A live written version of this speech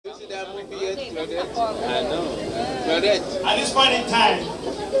I know. At this point in time,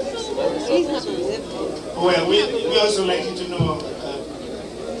 well, we also like you to know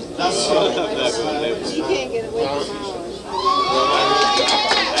that song. You can't get away from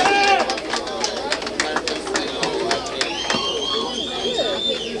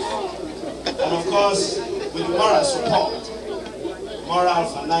and of course, with moral support, moral,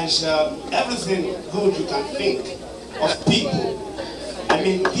 financial, everything good you can think of people. I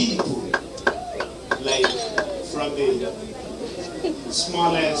mean people, like from the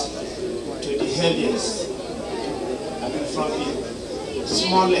smallest to the heaviest. I mean from the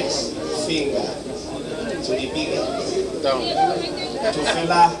smallest finger to the biggest. Down. To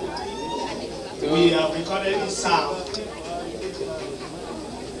Fela, we have recorded his sound.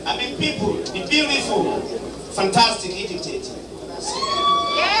 I mean people, the beautiful, fantastic Egypt.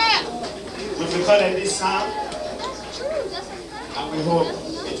 Yeah. We've recorded this sound, and we hope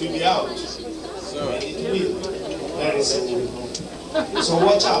it will be out. And it will very soon. So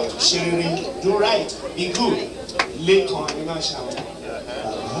watch out, Shiriri, do right, be good. Lincoln, you know, shout.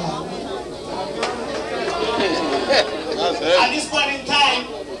 At this point in time,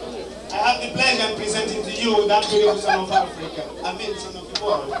 I have the pleasure of presenting to you that beautiful son of Africa. I mean, son of the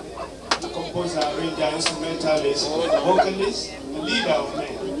world. A composer, arranger, instrumentalist, vocalist, a leader of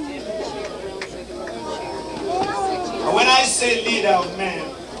men. And when I say leader of men,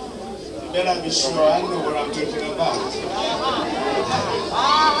 you better be sure I know what I'm talking about.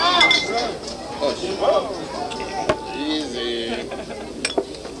 Easy.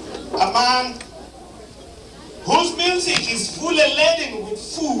 A man whose music is fully laden with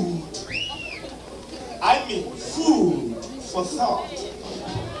food. I mean food for thought.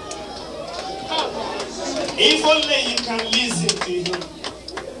 If only you can listen to him.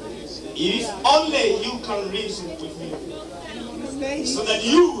 If only you can reason with him. So that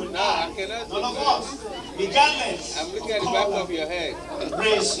you and I, none of us, regardless I'm looking at the back of your head.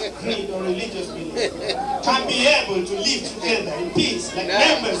 race, creed, or religious belief, can be able to live together in peace like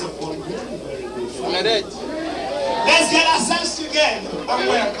members of one very good family. Let's get ourselves together and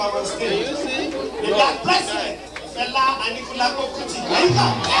welcome on stage the Black President, Fela and Egypt.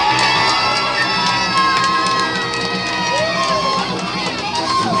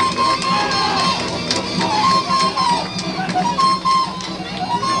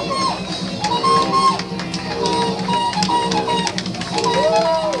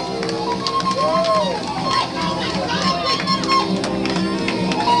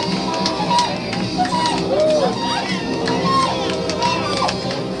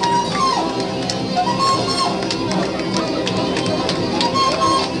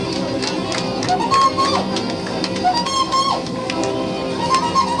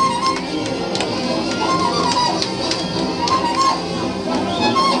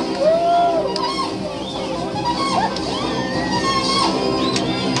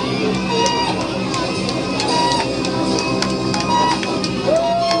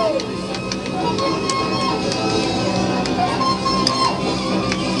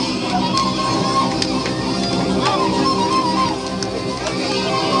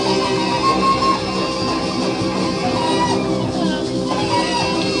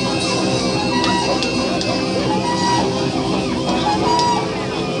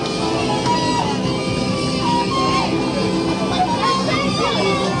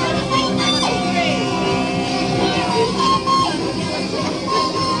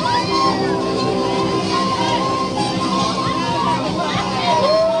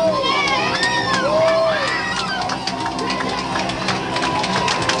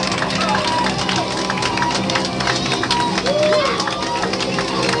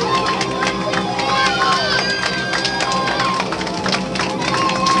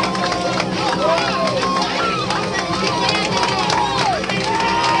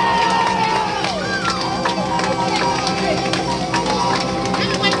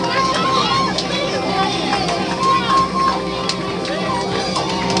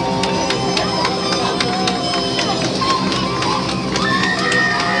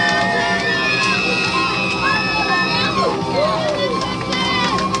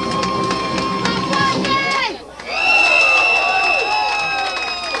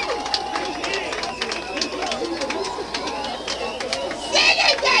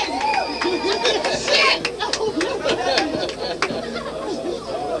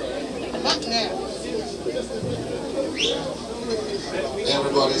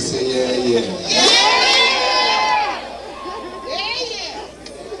 Everybody say yeah, yeah. Yeah!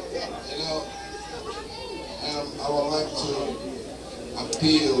 You know, I would like to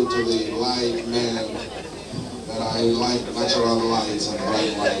appeal to the light man that I like natural lights and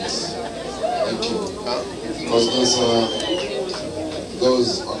bright lights. Thank you. Because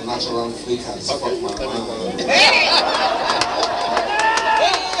those unnatural flickers fuck my mind.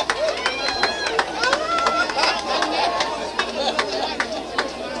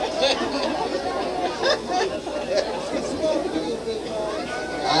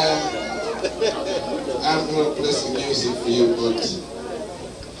 I'm going to play some music for you, but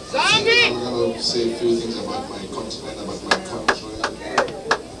I'm going to say a few things about my continent, about my country.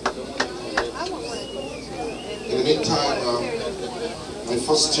 In the meantime, my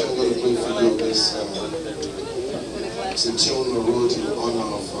first tune I'm going to play for you is it's a tune I wrote in honor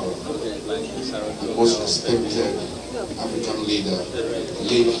of the most respected African leader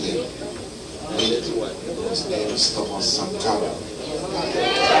lately. His name is Thomas Sankara.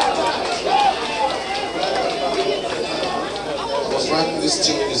 I was writing this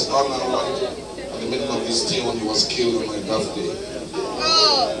tune in his honor when, in the middle of this tune, he was killed on my birthday.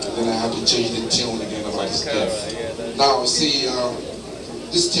 And then I had to change the tune again about his death. Now, see,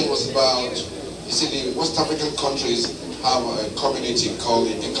 this tune was about, you see, the West African countries have a community called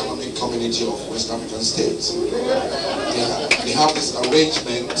the Economic Community of West African States. They have this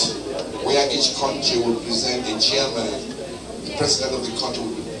arrangement where each country will present a chairman. The president of the country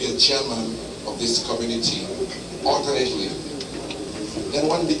will be a chairman of this community alternately. Then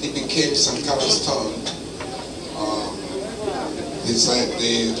when it became Sankara's turn,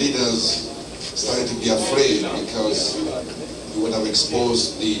 the leaders started to be afraid because he would have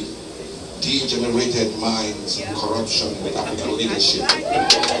exposed the degenerated minds and corruption in African leadership.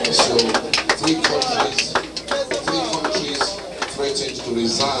 So three countries threatened to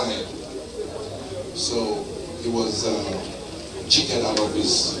resign. So he was cheated out of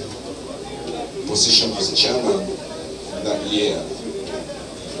his position as chairman that year.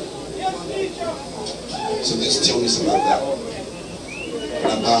 So this tune is about that,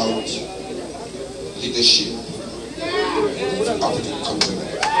 about leadership in the African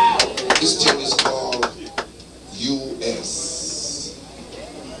continent. This tune is called U.S.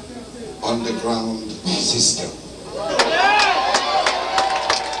 Underground System.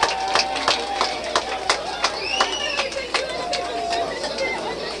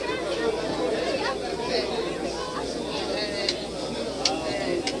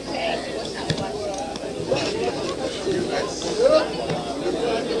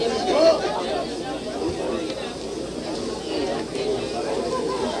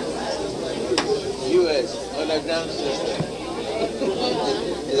 Underground system.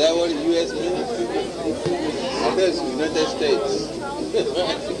 Is that what the U.S. means? I guess United States.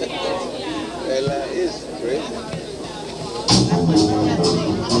 Fela is crazy.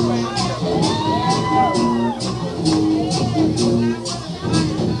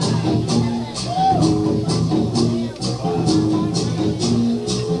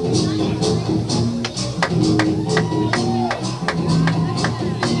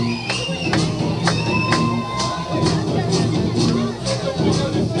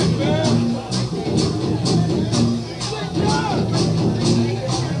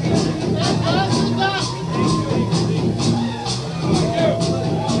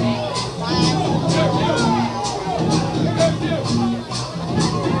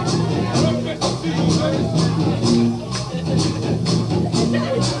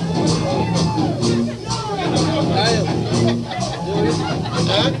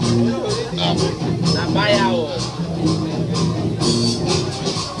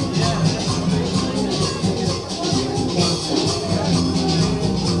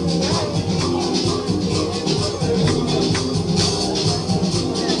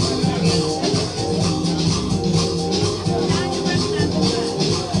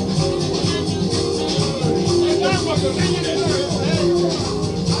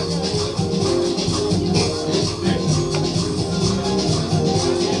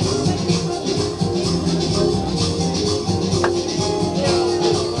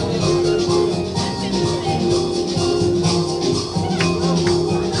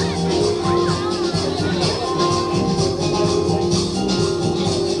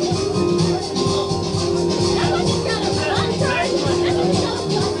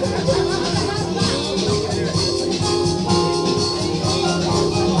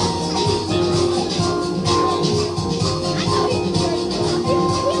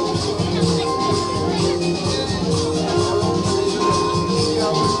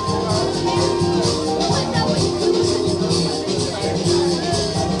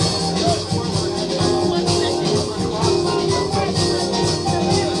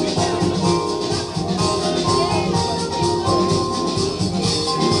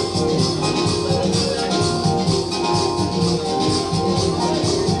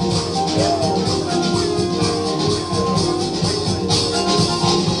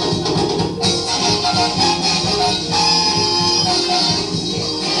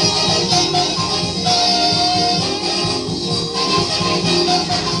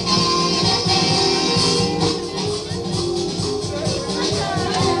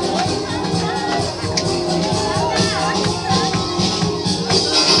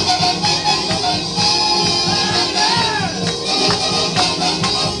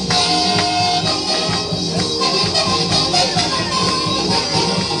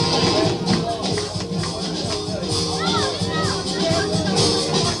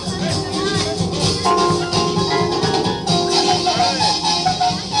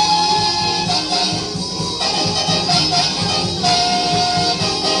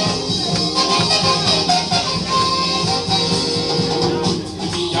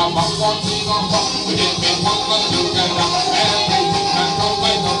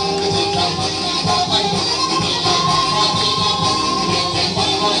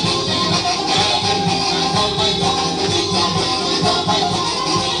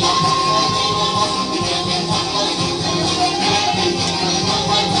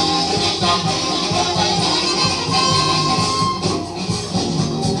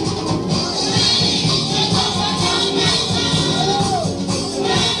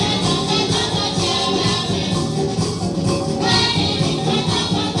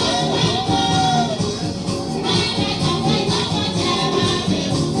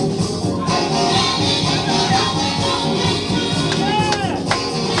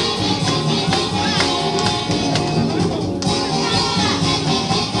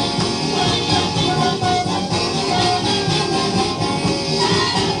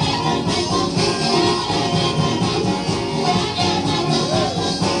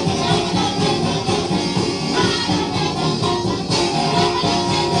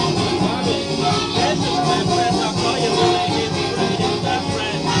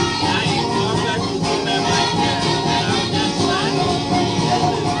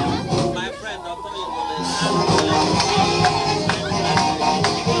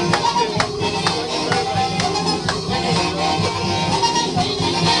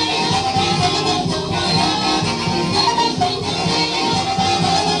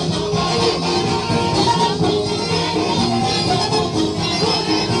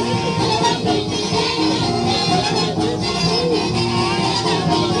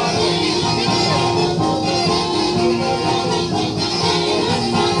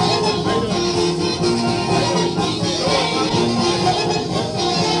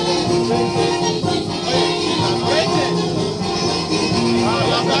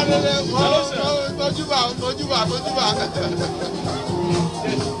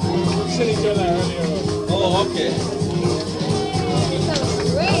 Oh, okay.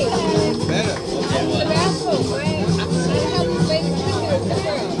 Great. Better. I'm in the bathroom, right? I have to make it to the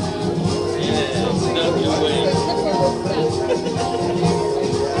girl. Yeah, stop your way. I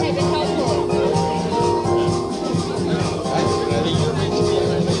had to help her.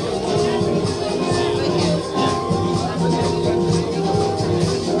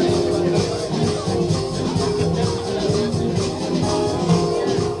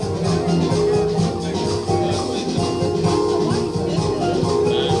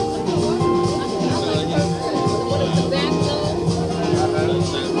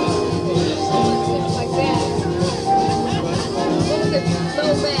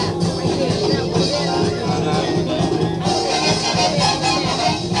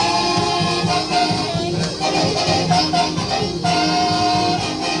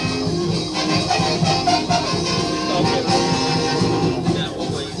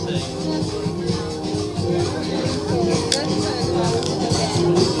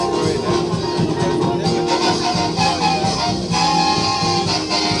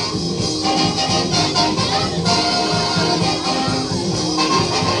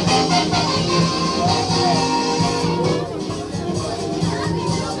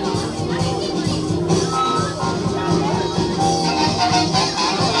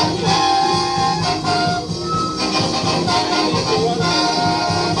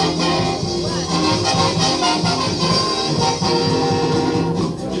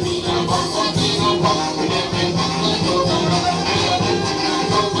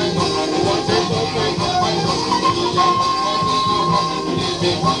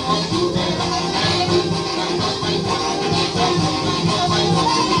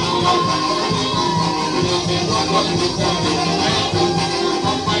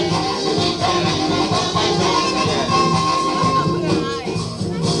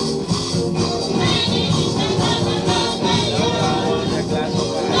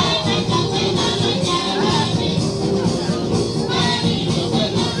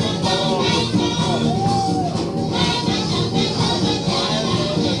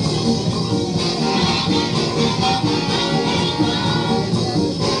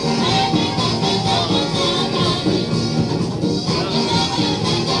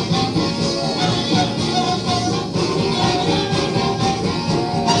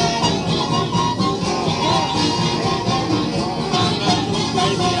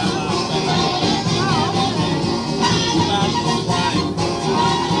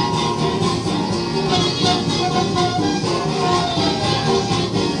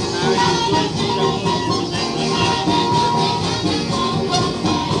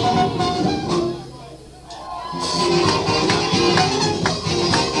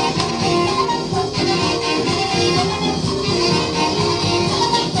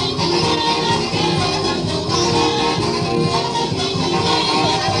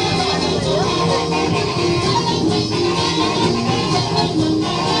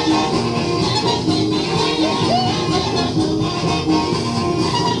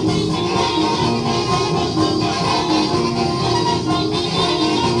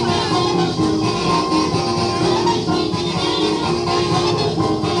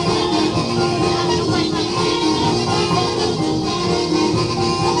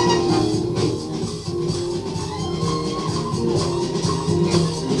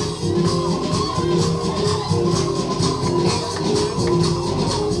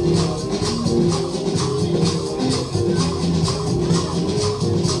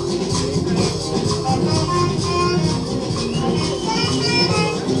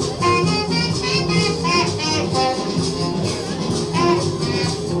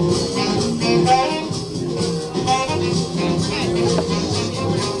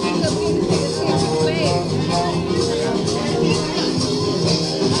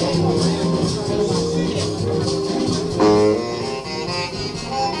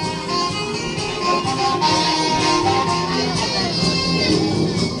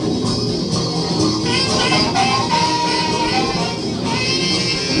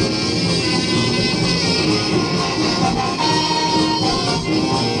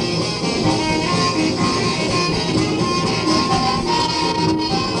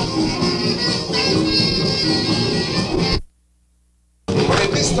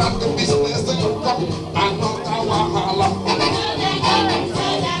 we start the business, then you come another wahala.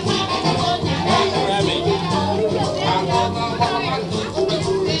 Another wahala, you go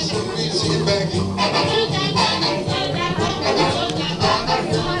to easy begging.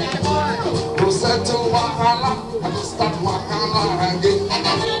 To settle wahala, and to start wahala again.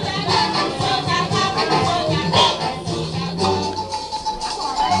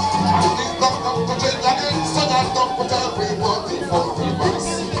 So that don't put everybody for the bus.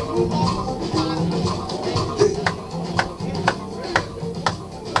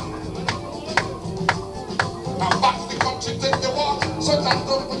 Now back the country, take the war. So that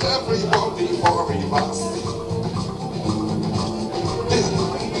don't put everybody for the bus.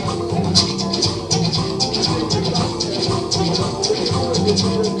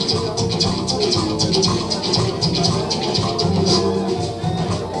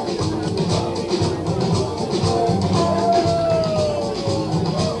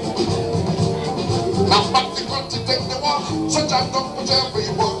 Now back the country, take the war. So that don't put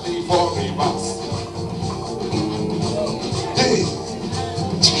everybody for the bus. Hey.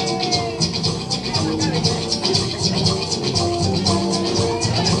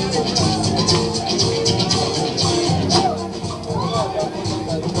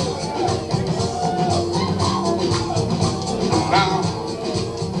 Now,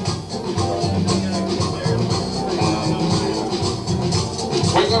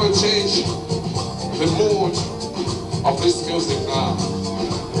 we're going to change the mood of this music now.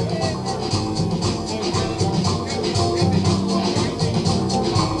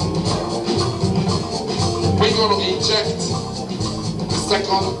 We're going to inject the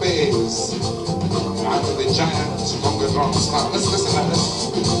second bass and the giant conga drums now. Let's listen at this.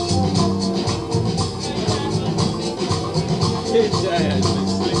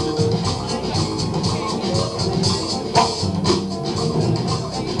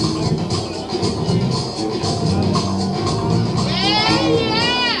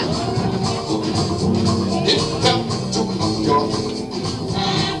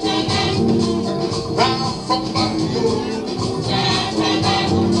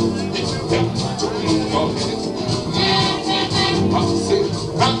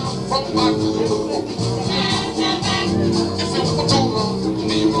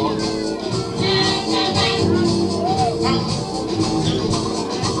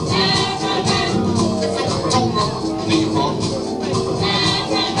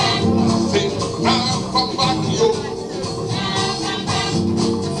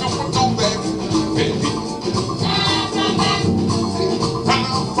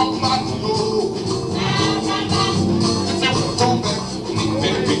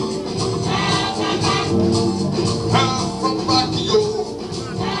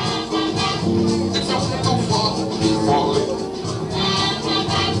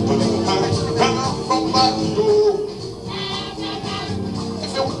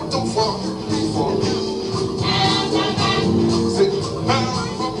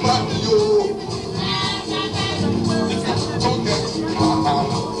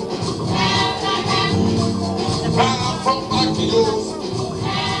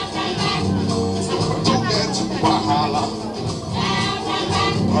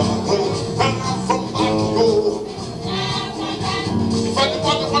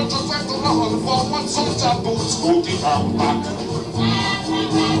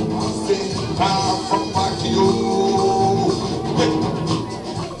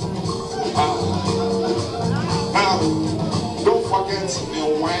 Don't forget the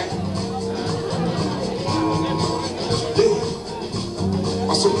wine.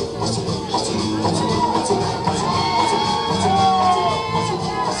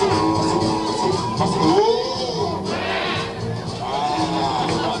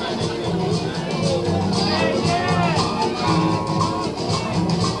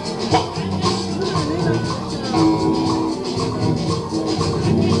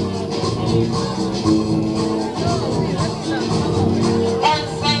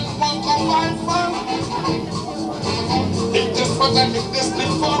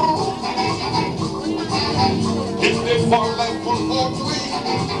 If they fall like full boat way,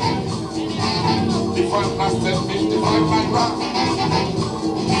 the front has 55 naira.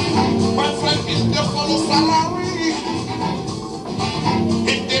 My friend, if they follow salary,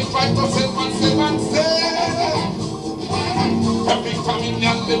 if they try to save and save and save, every family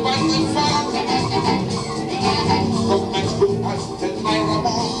and they buy the farm, government will pass 10 naira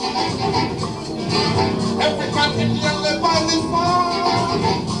more. Every family and they buy the farm,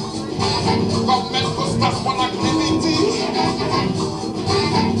 government will start one activity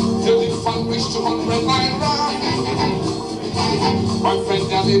till the fund reach 200 naira. My friend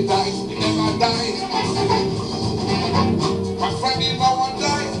nearly died, he never died. My friend, he no one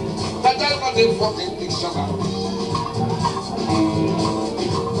died. That died not a fucking dictionary.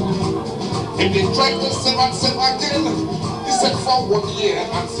 If they tried to save and save again, he said for 1 year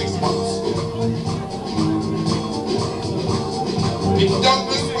and 6 months. If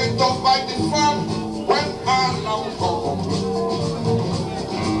justice went up by the farm, when I now come.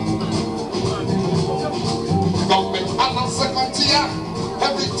 Government announced second tier,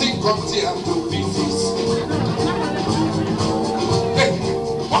 everything comes here to be feast. Hey,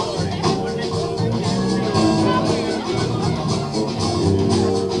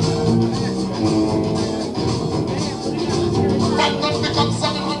 That becomes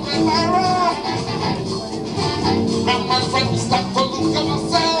 700 naira. And my friend, we start to look at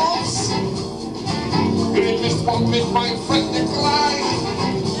ourselves. In this one, make my friend decline.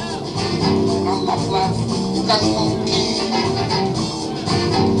 And laugh, you guys monkey.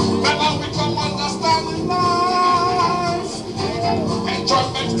 And now we come understanding life.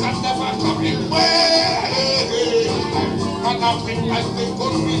 Enjoyment can never come in way. And now we like they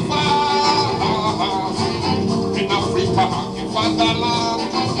could be far. In Africa, in Fatherland,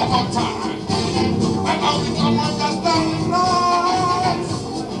 one more time. And now we come understand life.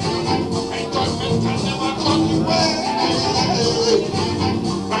 Enjoyment can never come in way.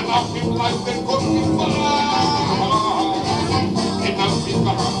 And now we like they could be far. In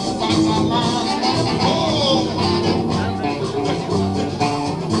Africa, in Fatherland, oh.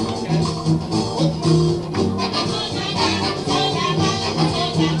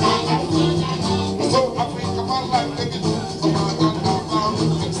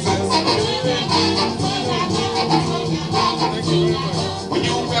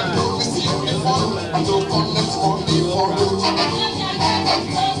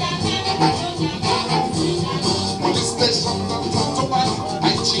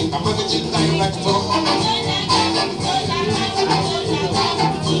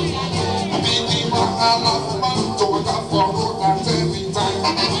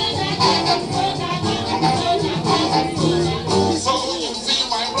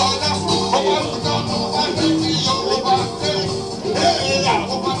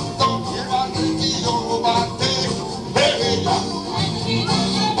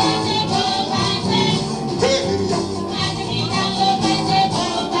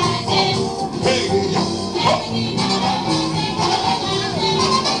 Hey,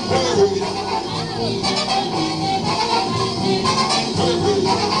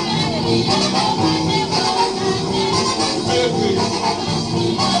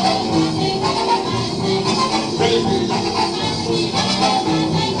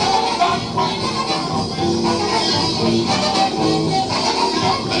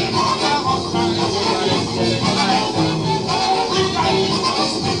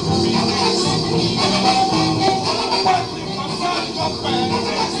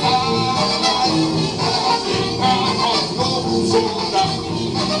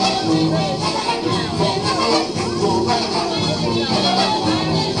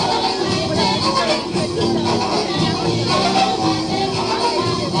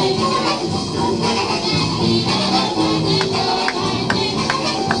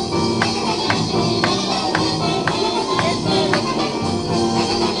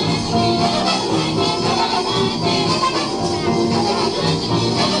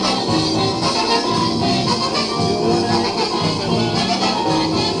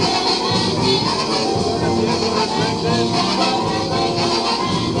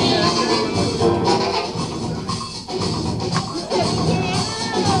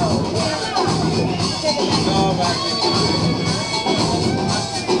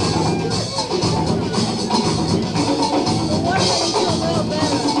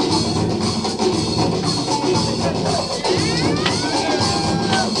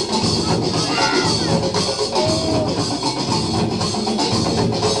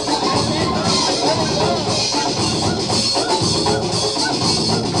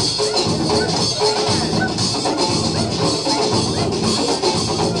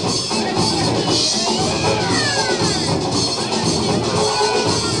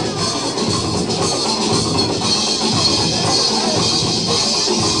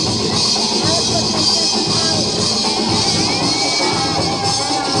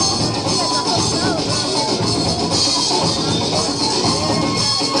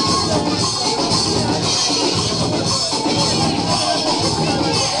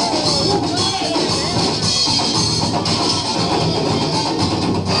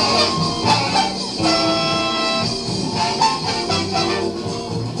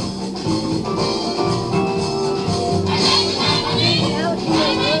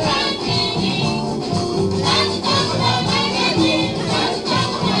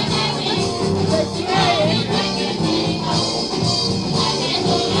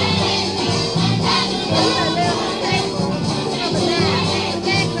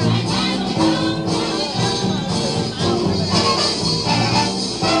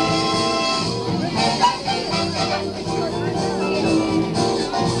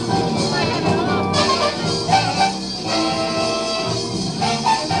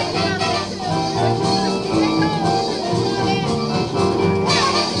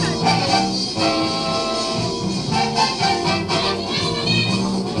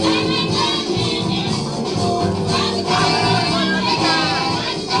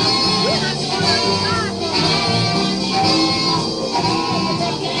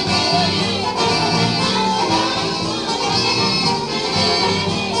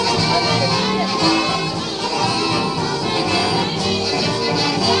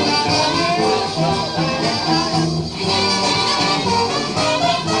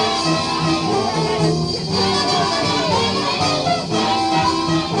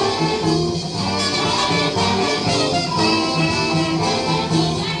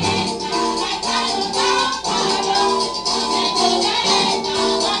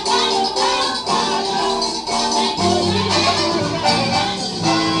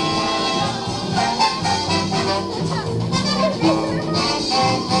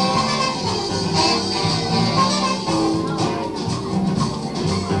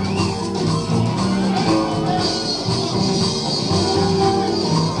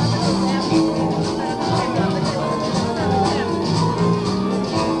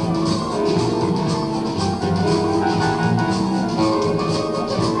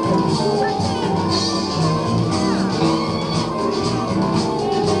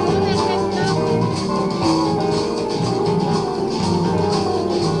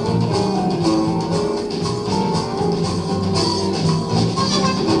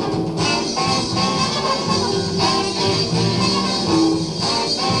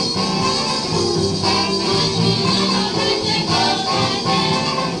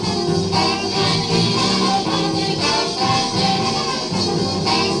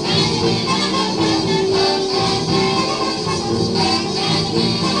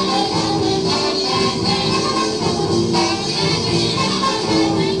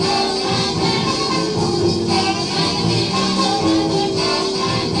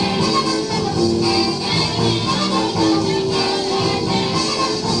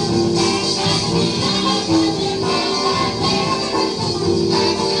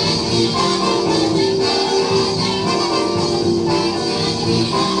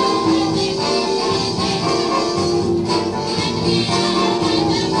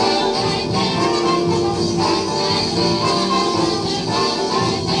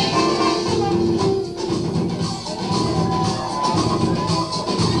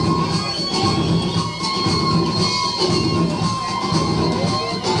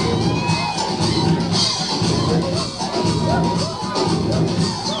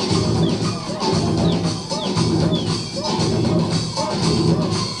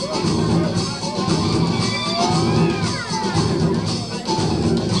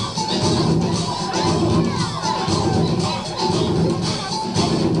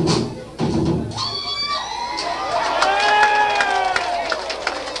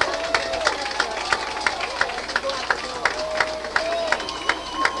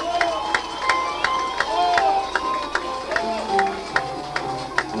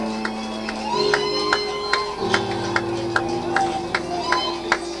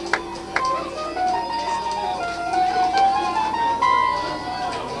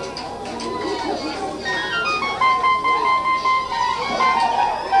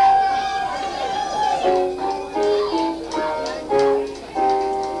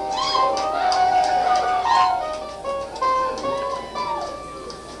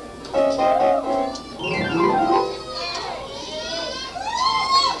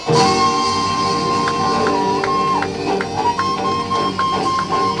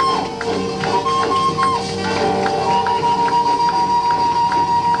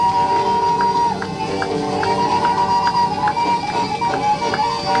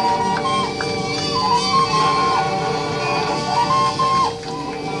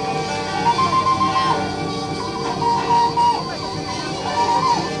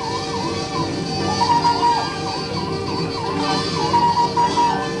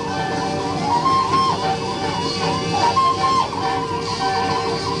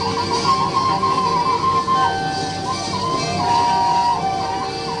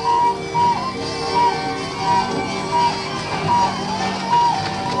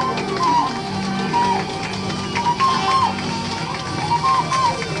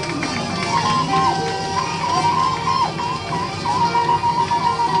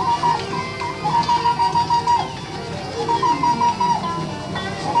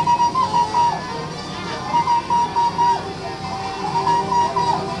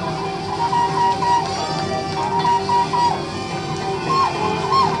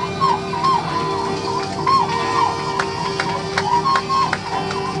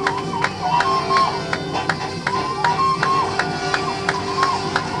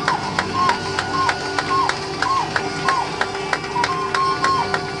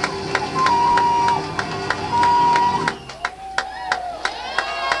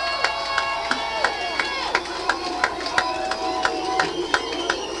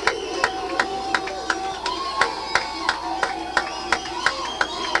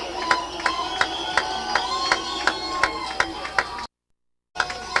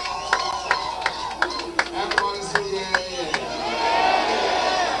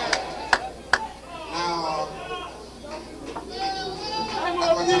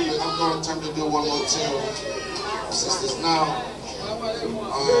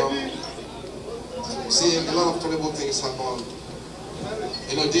 See, a lot of terrible things happen.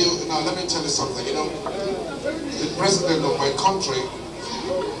 Let me tell you something. The president of my country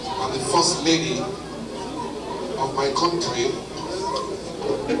and the first lady of my country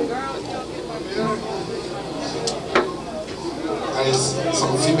there is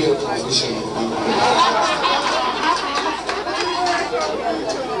some female confusion in my mind.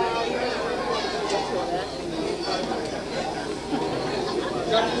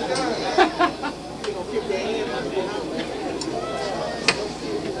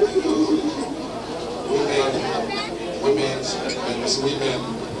 Women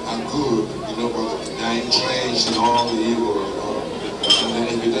are good, but they're entrenched in all the evil, And then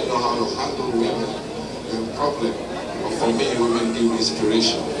if you don't know how to handle women, you have a problem. But for me, women give me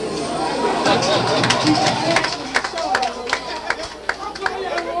inspiration.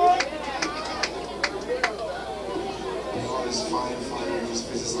 All these fine these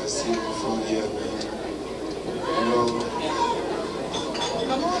faces I see in front here,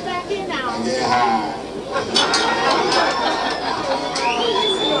 Come on back in now. I get high.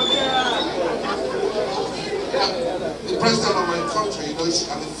 The president of my country,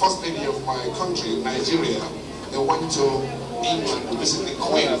 and the first lady of my country, Nigeria, they went to England to visit the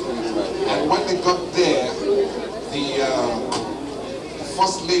Queen. And when they got there, the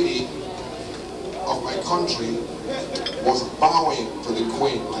first lady of my country was bowing to the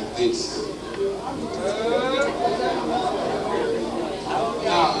Queen like this.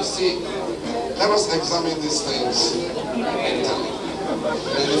 Now, you see, let us examine these things mentally.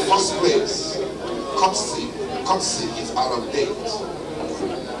 In the first place, courtesy is out of date.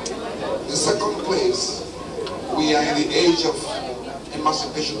 In the second place, we are in the age of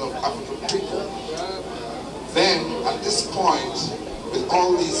emancipation of African people. Then, at this point, with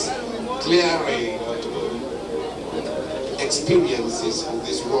all these glaring experiences of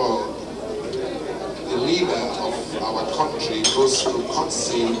this world, the leader of our country goes to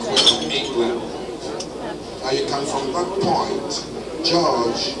courtesy the Queen of England. Now you can, from that point,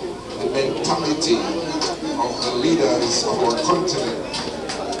 judge the mentality of the leaders of our continent.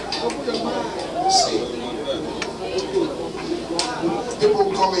 See,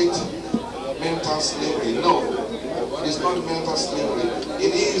 people call it mental slavery. No, it is not mental slavery.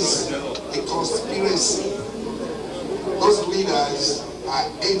 It is a conspiracy. Those leaders are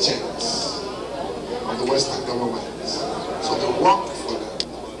agents of the Western governments. So they work for them.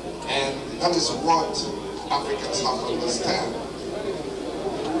 And that is what Africans have to understand.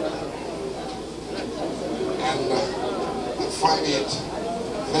 And I find it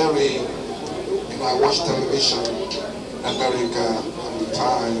very, I watch television in America at the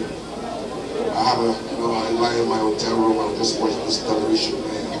time. I have I lie in my hotel room and just watch this television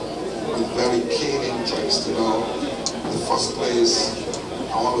there with very keen interest, In the first place,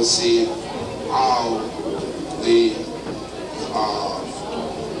 I want to see how the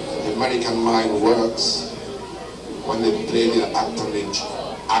American mind works when they play their act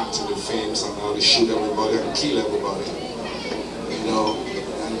in the films, and how they shoot everybody and kill everybody, you know.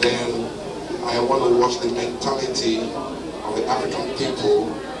 And then I want to watch the mentality of the African people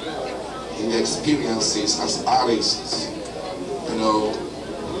in their experiences as artists, you know.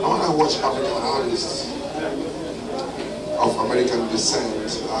 And when I watch African artists of American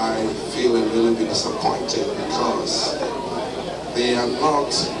descent, I feel a little bit disappointed because they are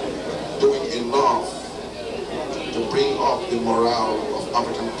not doing enough to bring up the morale of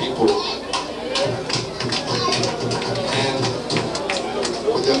African people. And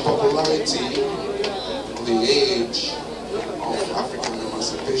with their popularity, the age of African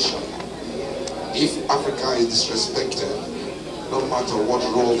emancipation, if Africa is disrespected, no matter what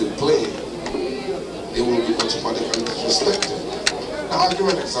role they play, they will be automatically disrespected. Now I'll give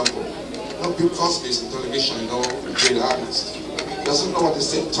an example. You know, Bill Cosby is in television, you know, a great artist. He doesn't know at the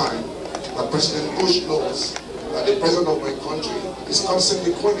same time that President Bush knows that the president of my country is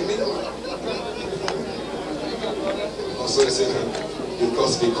constantly queen in England. Also, they say Bill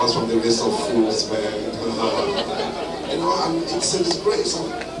Cosby comes from the race of fools, man. You know, and it's a disgrace. And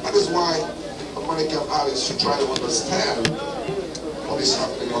that is why American artists should try to understand what is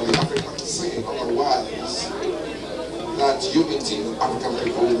happening on the African scene. Otherwise, that unity that African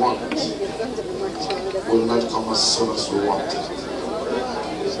people want will not come as soon as we want it.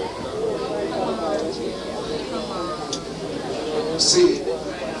 See,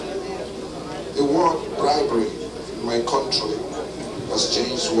 the word bribery in my country has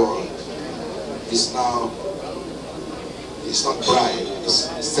changed word. It's now, it's not bribe, it's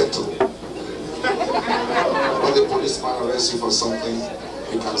settle. When the policeman arrests you for something,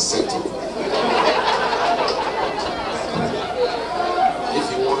 you can settle. If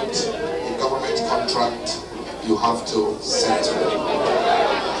you want a government contract, you have to settle.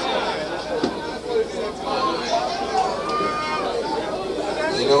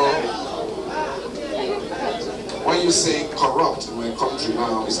 You know, when you say corrupt in my country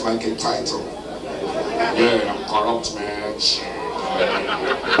now, it's like a title. Yeah, I'm corrupt, man.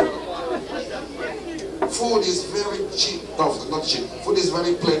 Food is very cheap. No, not cheap. Food is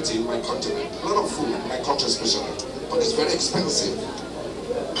very plenty in my continent. A lot of food in my country especially. But it's very expensive.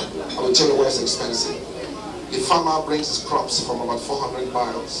 I will tell you why it's expensive. The farmer brings his crops from about 400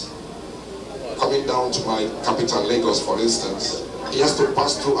 miles. Coming down to my capital, Lagos, for instance, he has to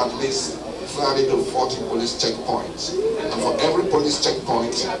pass through at least 30 to 40 police checkpoints. And for every police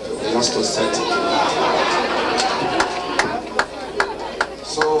checkpoint, he has to settle.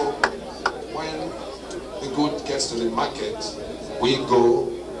 So, when the good gets to the market, we go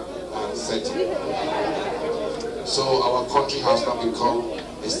and settle. So our country has now become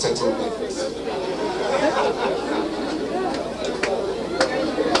a settlement.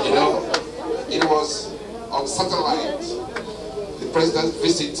 You know, it was on satellite, the president's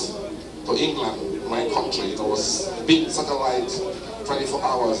visit to England, my country, it was big satellite, 24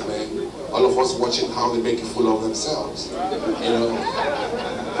 hours, man. All of us watching how they make a fool of themselves, you know.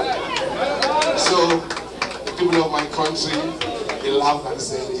 So, the people of my country, they laugh and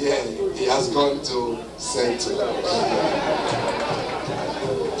say, yeah, he has gone to settle.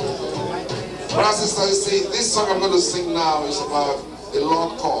 Brothers and sisters, see, this song I'm going to sing now is about the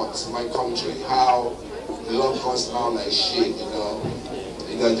law courts in my country, how the law courts now like shit, you know.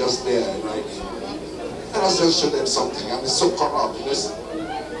 They're just there, like, let us just show them something, and it's so corrupt, you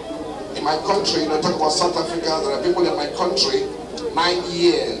know. In my country, you know, talk about South Africa, there are people in my country, 9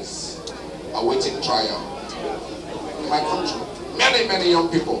 years awaiting trial. In my country, many young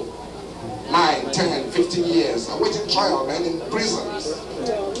people, 9, 10, 15 years awaiting trial, man, in prisons.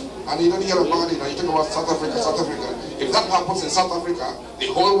 And you don't hear about it. Now you talk about South Africa. If that happens in South Africa, the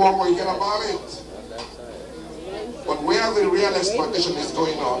whole world will hear about it. But where the real exploitation is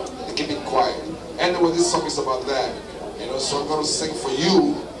going on, they keep it quiet. Anyway, this song is about that. You know, so I'm going to sing for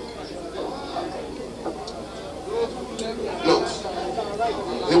you. Look,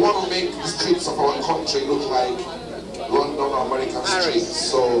 they want to make the streets of our country look like London or American streets.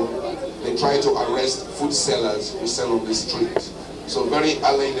 So they try to arrest food sellers who sell on the street. So very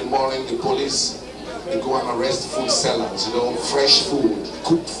early in the morning, the police, they go and arrest food sellers, you know, fresh food,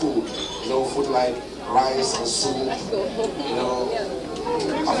 cooked food, you know, food like rice and soup, you know,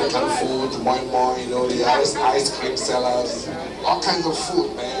 African food, moi, you know, the ice cream sellers, all kinds of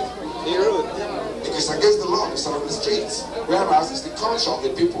food, man. Because against the law to sell on the streets, whereas it's the culture of the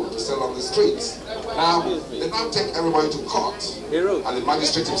people to sell on the streets. Now, they now take everybody to court. And the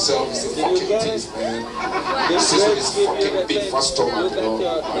magistrate himself is a fucking thief, man. This is this fucking big fast stomach, you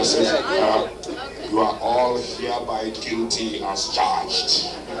know. And he says, you are all hereby guilty as charged.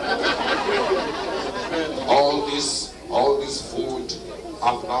 All this food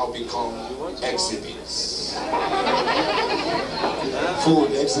have now become exhibits.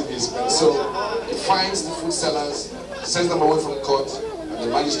 Food exhibits, man. So he finds the food sellers, sends them away from court, and the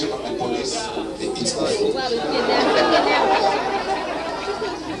magistrate and the police, they eat the food.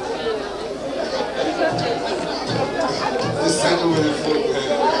 They send away the food, man.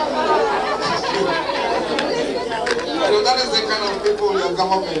 You know, that is the kind of people your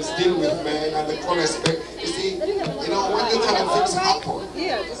governments deal with, man, and they can't expect. You see, you know, when the kind of things happen,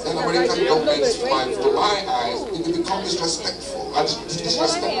 then American governments, to my eyes, it become disrespectful.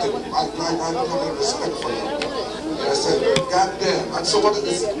 Disrespectful. I don't have any respect for them. And I said, God damn. And so what is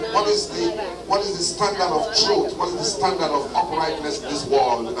the standard of truth? What is the standard of uprightness in this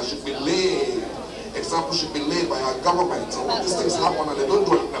world that should be laid? Example should be laid by our government. And when these things happen and they don't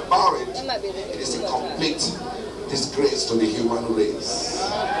do anything about it, it is a complete disgrace to the human race.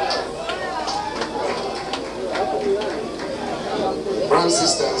 Brothers and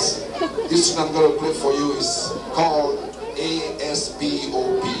sisters, this tune I'm going to play for you is called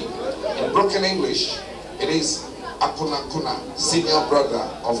A.S.B.O.P. In broken English, it is Akuna Kuna, senior brother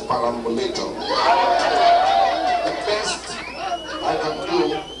of Parambulator. The best I can do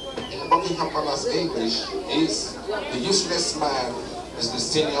in Buckingham Palace English is the useless man is the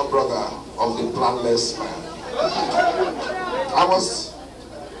senior brother of the planless man. I was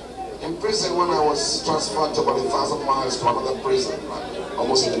in prison when I was transferred to about 1,000 miles to another prison, right,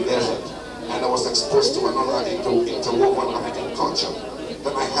 almost in the desert, and I was exposed to another interwoven African culture.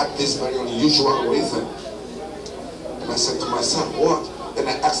 Then I had this very unusual rhythm, and I said to myself, what? Then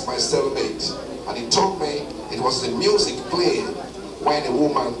I asked my cellmate, and he told me it was the music played when a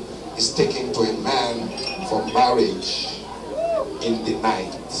woman is taken to a man for marriage in the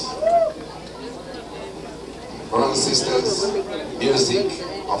night. Brothers and sisters, music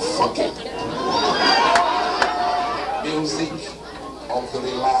of fucking. Music of the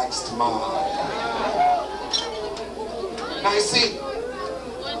relaxed mind. Now you see,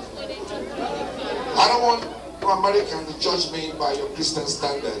 I don't want no American to judge me by your Christian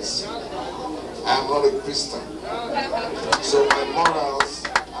standards. I am not a Christian. So my morals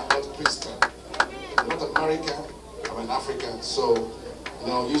are not Christian. I'm not American, I'm an African. So, you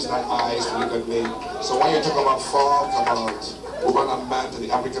know, use my eyes to look at me. So when you talk about folk, about woman and man to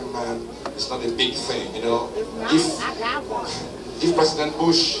the African man, it's not a big thing, you know. If President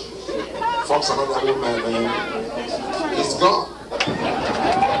Bush fucks another woman, man, he's gone. But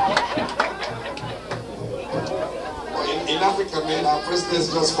in Africa, man, our presidents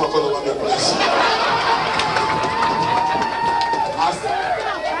just fuck all over the place.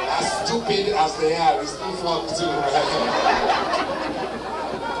 As stupid as they are, we still fuck too, man.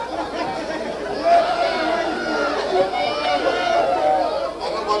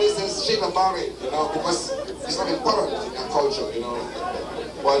 Nobody says shit about it, you know, because it's not important in our culture, you know.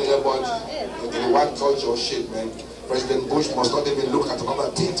 But in the white culture, shit, man, President Bush must not even look at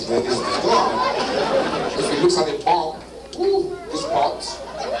another tit, man. He's gone. If he looks at a bomb, ooh, it's hot.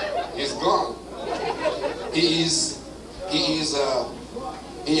 He's gone. He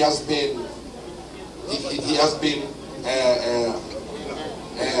has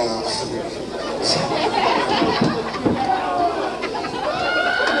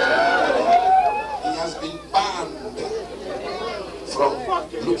been banned from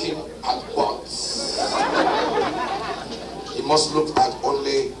looking at butts. He must look at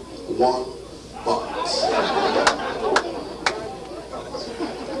only one butt.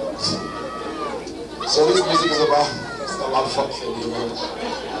 So this music is about fucking, you know.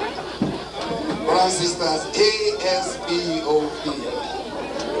 Brothers and sisters, A.S.B.O.P.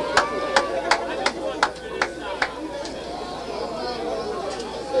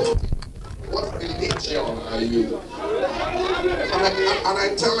 What religion are you? And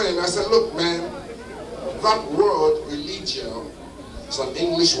I tell him, I said, look, man, that word religion is an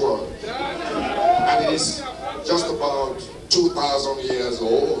English word, and it is just about 2,000 years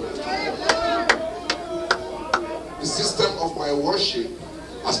old. The system of my worship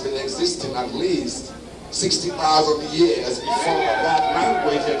has been existing at least 60,000 years before that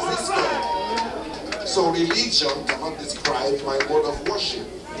language existed. So religion cannot describe my mode of worship.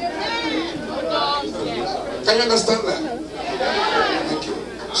 Can you understand that? Thank you.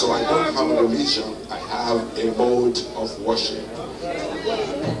 So I don't have a religion, I have a mode of worship.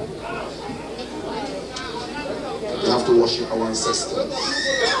 We have to worship our ancestors.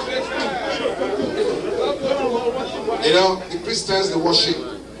 You know, the Christians, they worship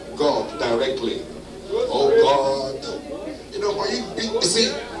God directly. Oh God. You know, but you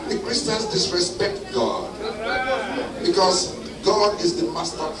see, the Christians disrespect God. Because God is the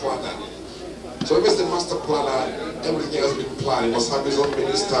master planner. So if it's the master planner, everything has been planned. He must have his own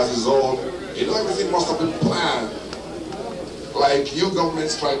ministers, his own, you know, everything must have been planned. Like you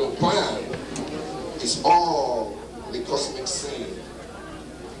governments try to plan. It's all the cosmic scene.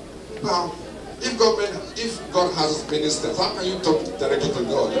 Now, if God has his ministers, how can you talk directly to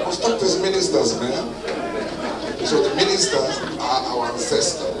God? You must talk to his ministers, man. So the ministers are our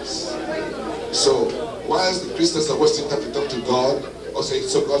ancestors. So whilst the Christians are wasting time to talk to God, or say,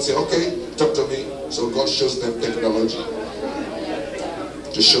 so God say, okay, talk to me. So God shows them technology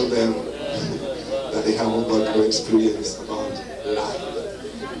to show them that they haven't got no experience about life.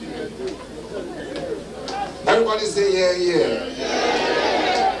 Everybody say yeah, yeah.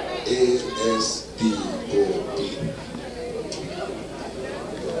 A.S.B.O.P.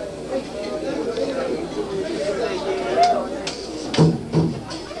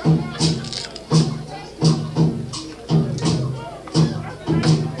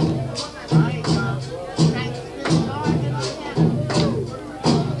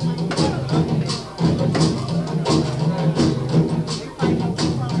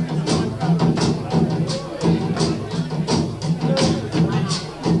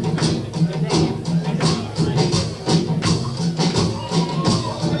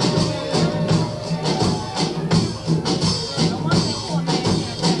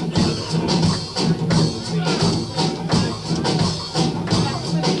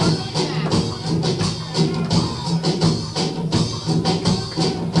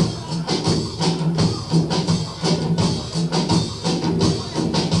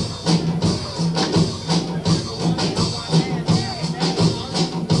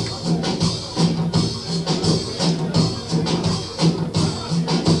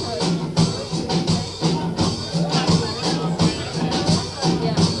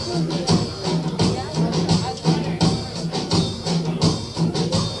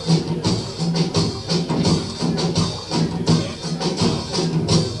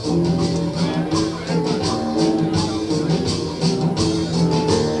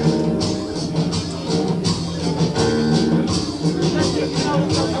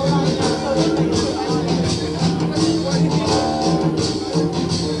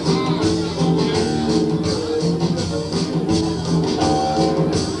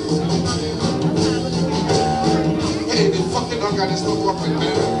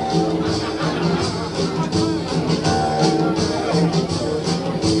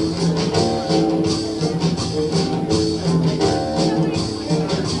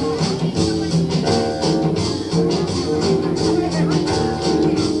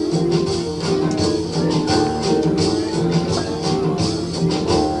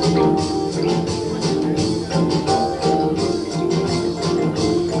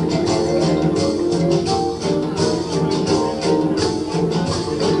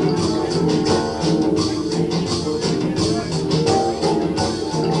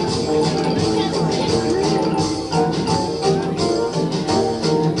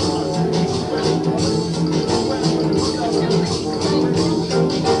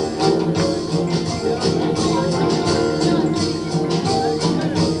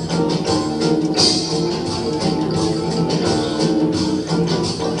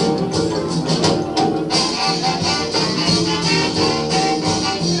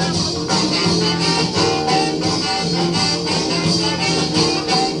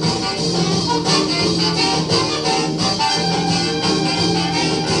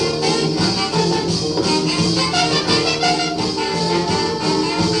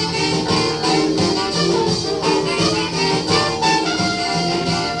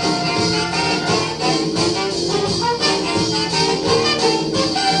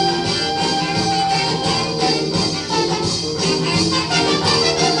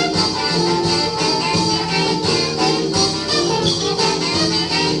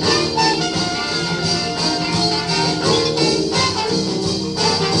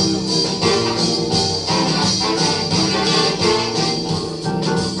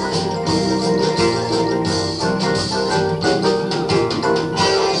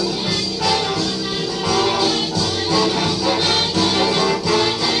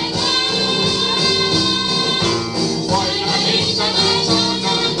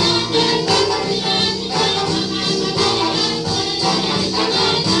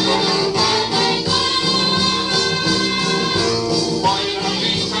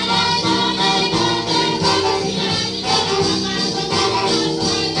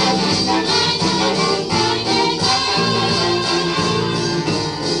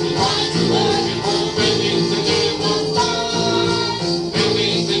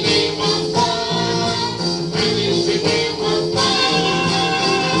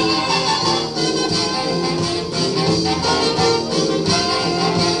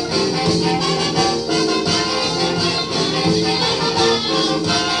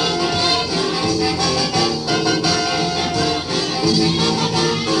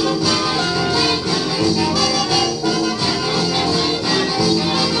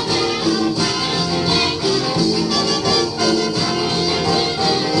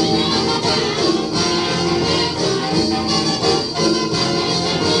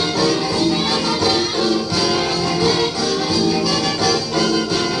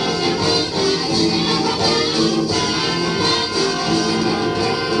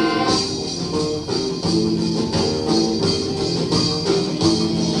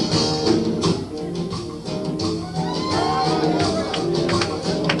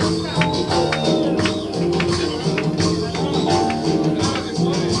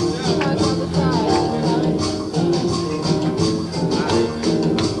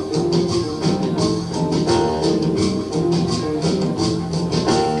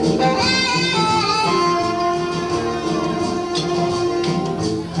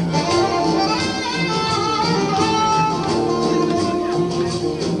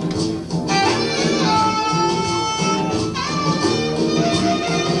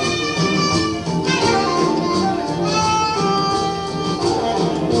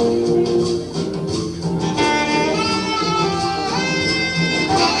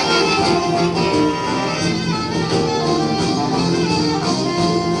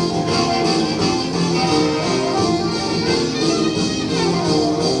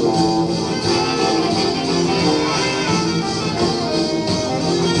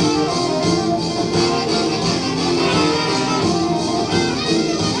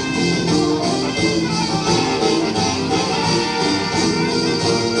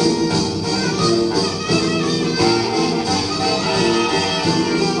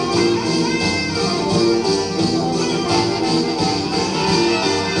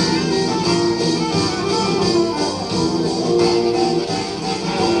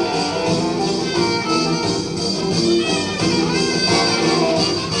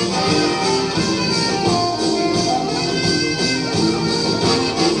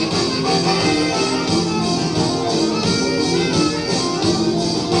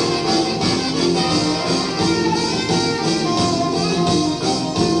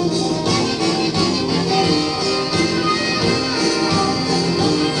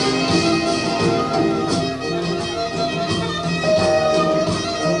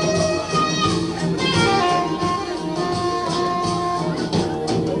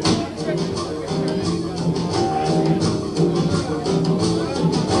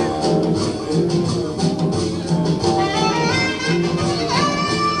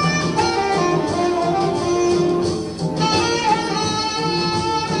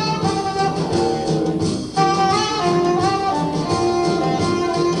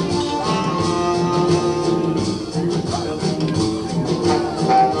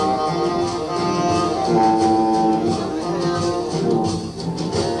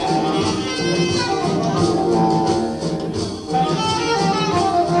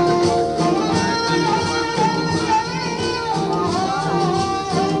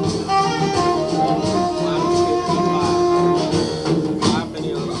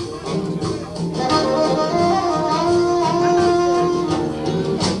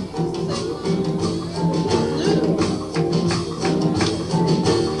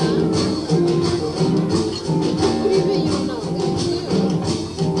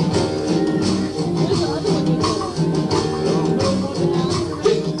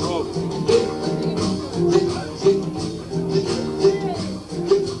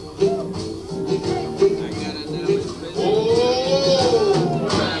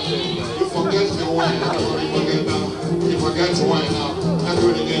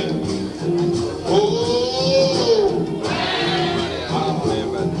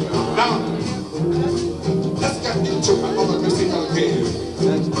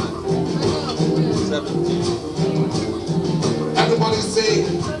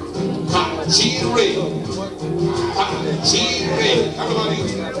 Everybody,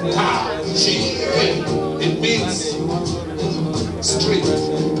 it means street.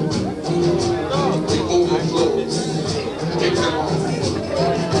 The old clothes. Take them off.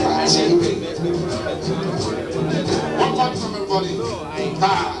 One more time, everybody.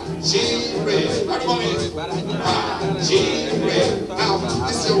 Everybody. Now,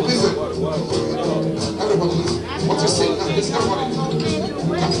 this is your rhythm. Everybody, what you say now? This everybody.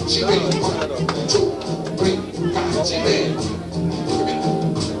 1, 2, 3.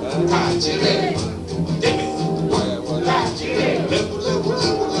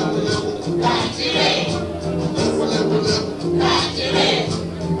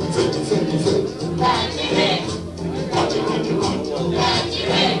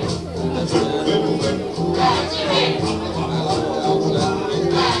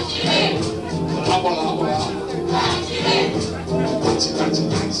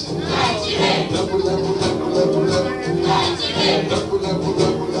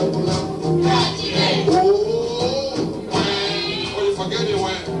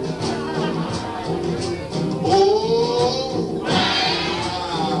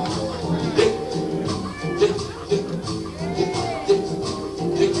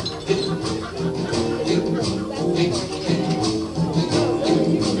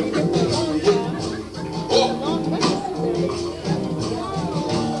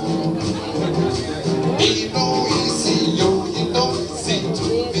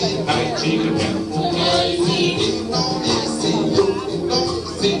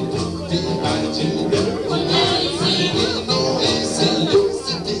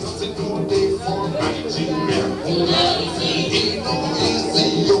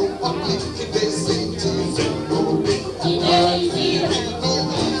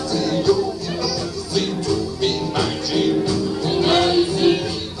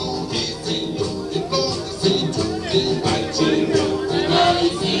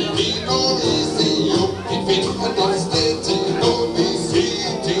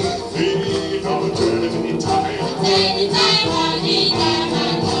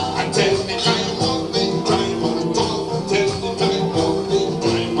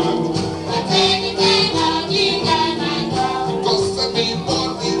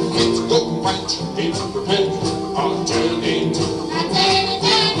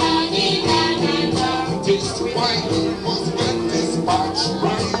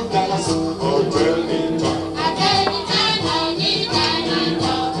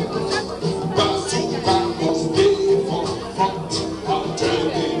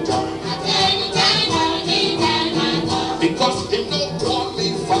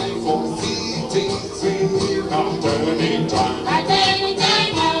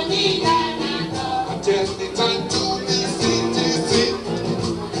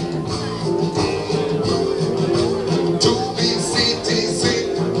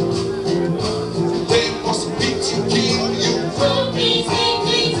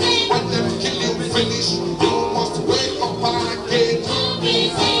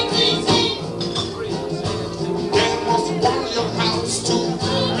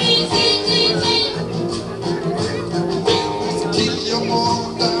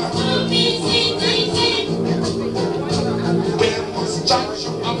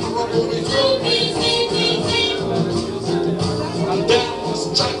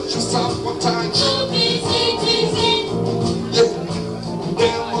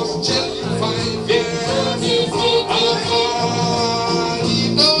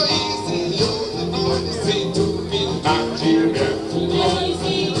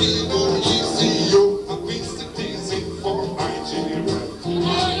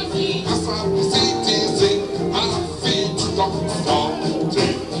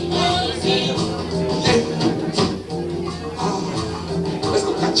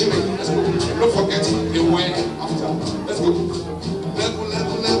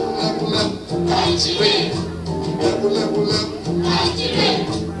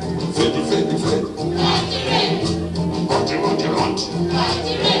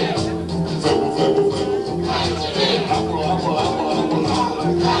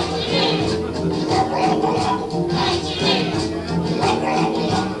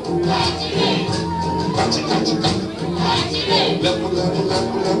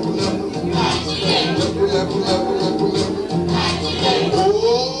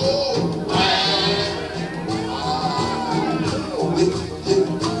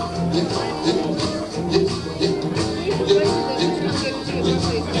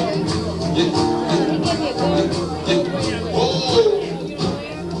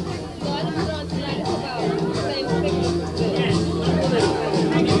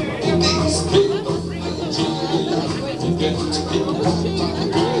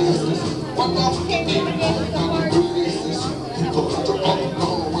 One of the court of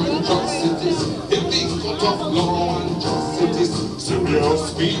law and justice, in the court of law and justice, serious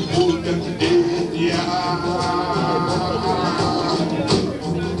people them dead, yeah.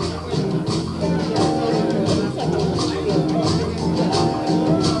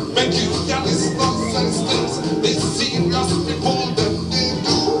 Make you get this nonsense things, these serious people them they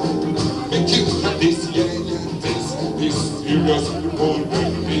do. Make you get this things, these serious people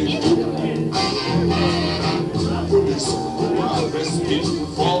them they do. Police will arrest people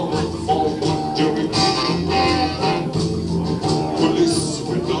for wandering. Police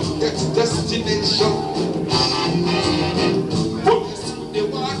will not get destination. Police they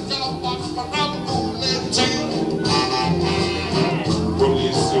walk up and perambulating.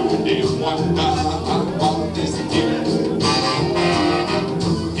 Police they wonder about this thing.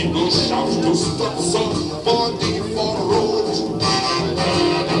 He go shout to stop somebody for road.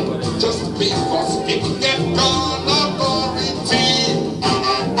 Just because it get gone authority.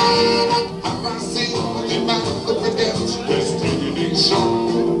 Harassing the man to forget destination.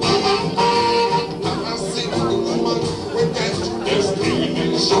 Harassing the woman with that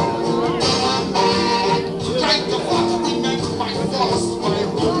destination. Trying to force women by force, by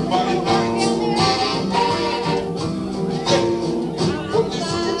road, by night. Yeah.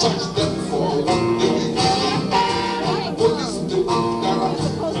 Police will charge them for one day. Police do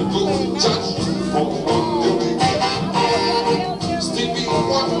go judge for one day. Stevie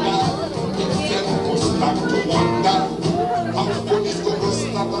Wonder, himself will start to wonder how police go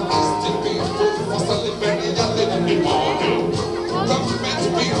start arresting people for celebrating and living the morning. Government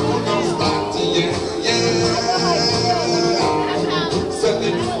people don't start, yeah.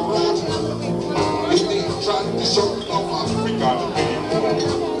 Selling food is the tradition of African people.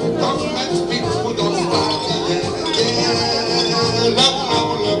 Government people don't start, yeah.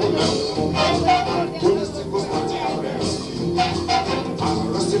 Police go start to arrest.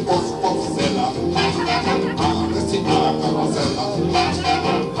 Arresting Fela. Arresting Fela.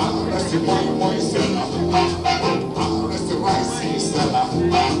 Arresting Boy Fela. Arresting Rice Fela.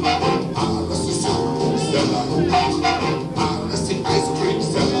 Arresting Soup Fela. Arresting Ice Cream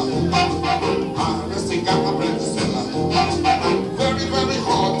Fela. Arresting Gama Bread Fela. Very, very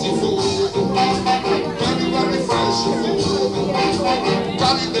hearty food. Very, very fresh food.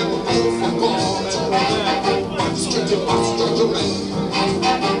 Carry them home for court. Magistrate pass judgment.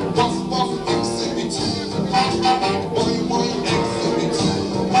 Puff puff exhibit. Boy exhibit.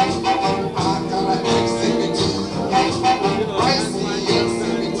 Akara exhibit. Rice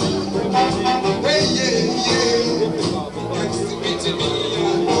exhibit. Hey yeah. Exhibit me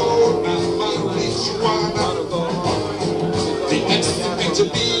alone and marijuana. The exhibit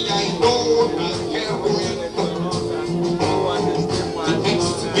me I know and heroin. The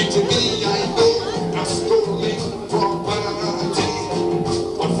exhibit me I know and stolen property.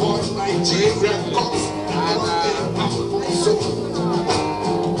 But for Nigerian cops, now they have so.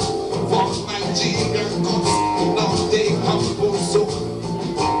 For Nigerian cops, now they have so.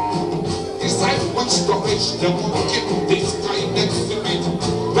 Decide what storage they want to keep this kind exhibit.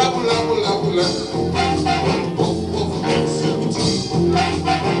 Level. Both exhibit.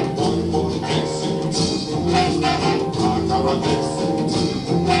 Boy exhibit. Akara exhibit.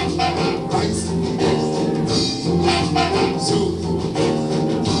 Rice exhibit. Soup.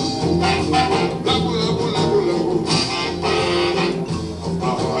 Level.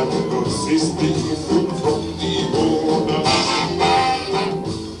 Now I will assist the food from the owner.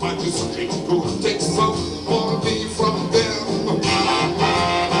 Magistrate go take some money from them.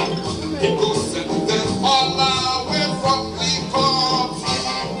 He go send them all away from the court.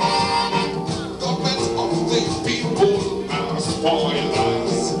 Government of the people are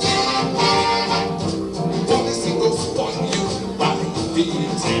spoilers. Police go spoil you by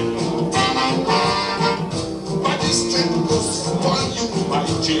beating. Magistrate go spoil you by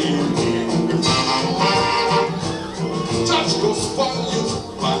jailing. Judge go spoil you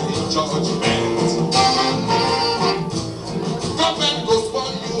by judgment. Government go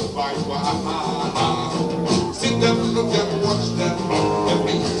spoil you by wahala. See them, look them, watch them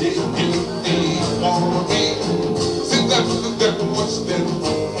every day in the morning. See them, look them, watch them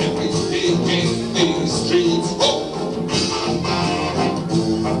every day in the streets. Oh!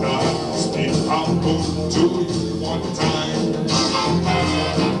 And that's it happened to you one time.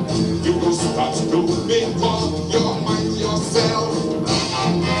 You will start to make up your mind yourself.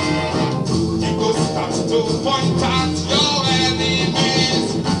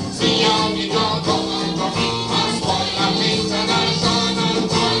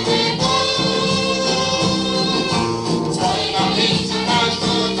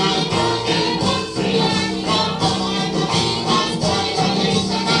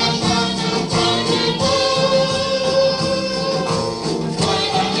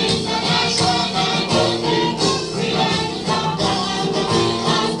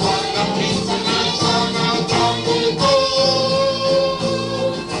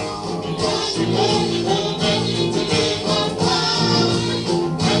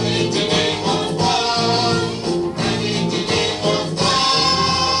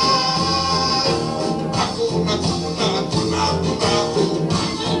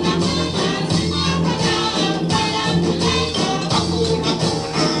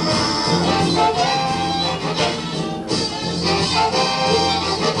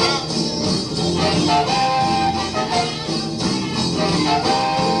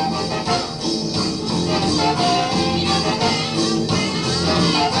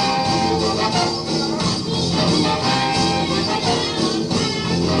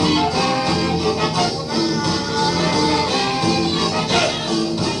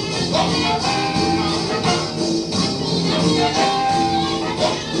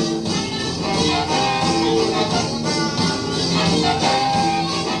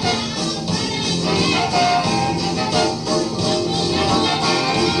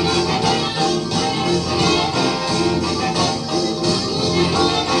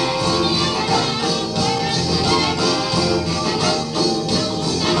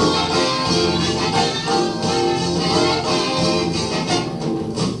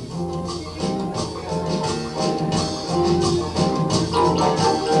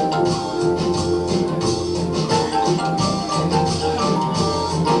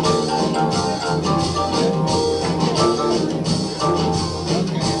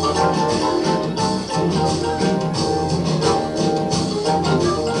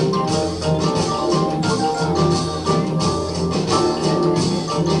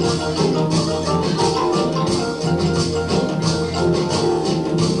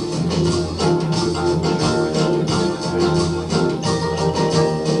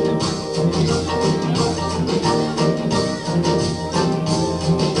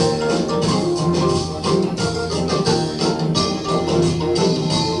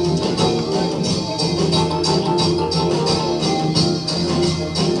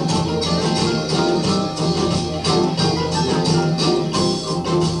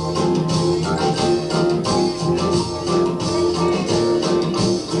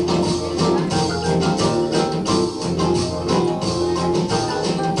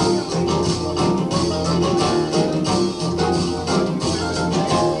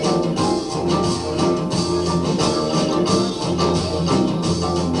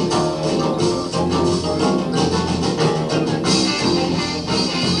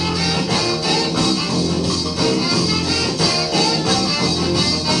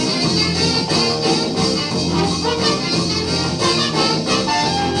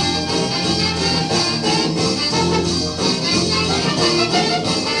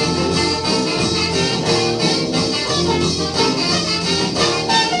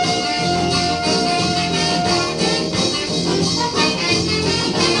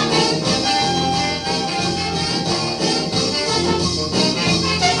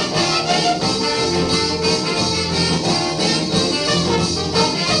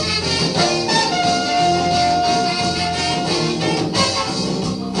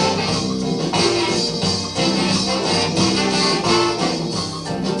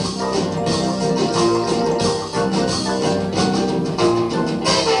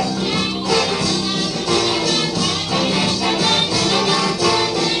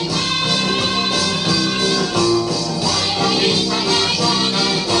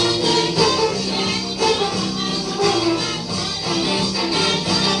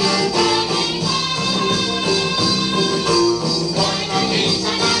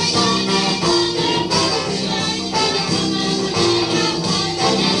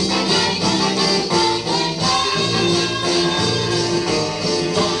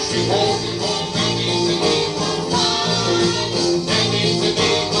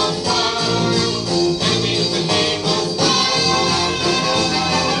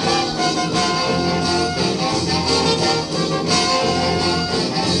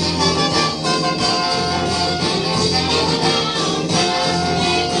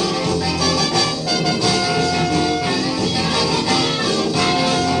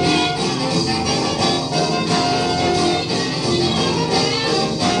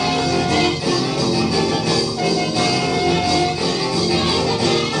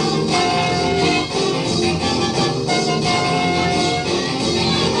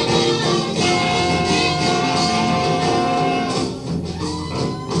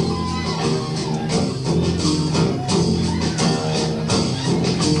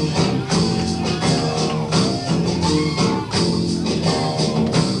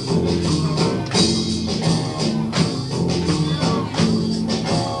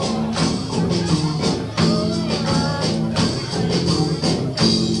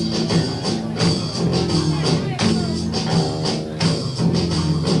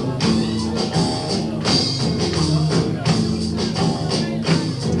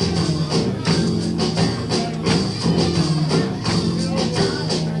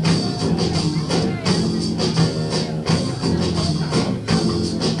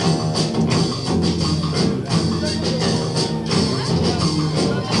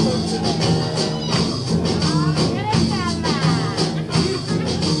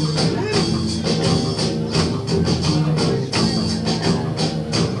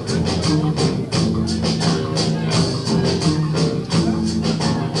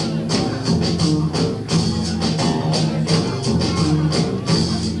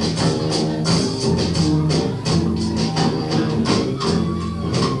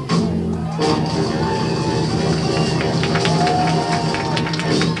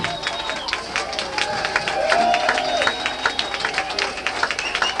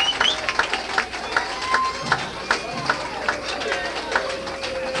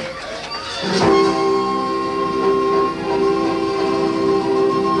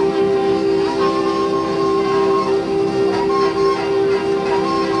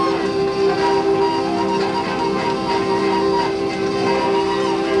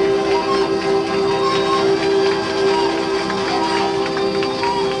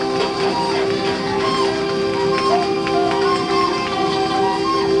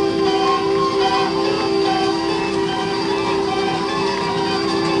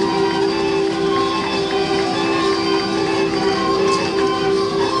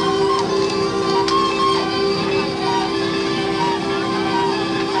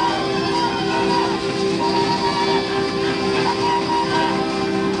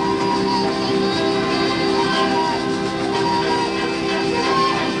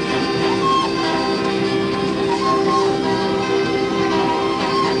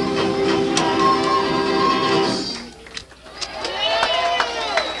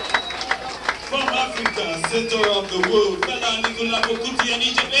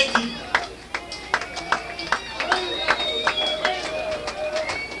 I beg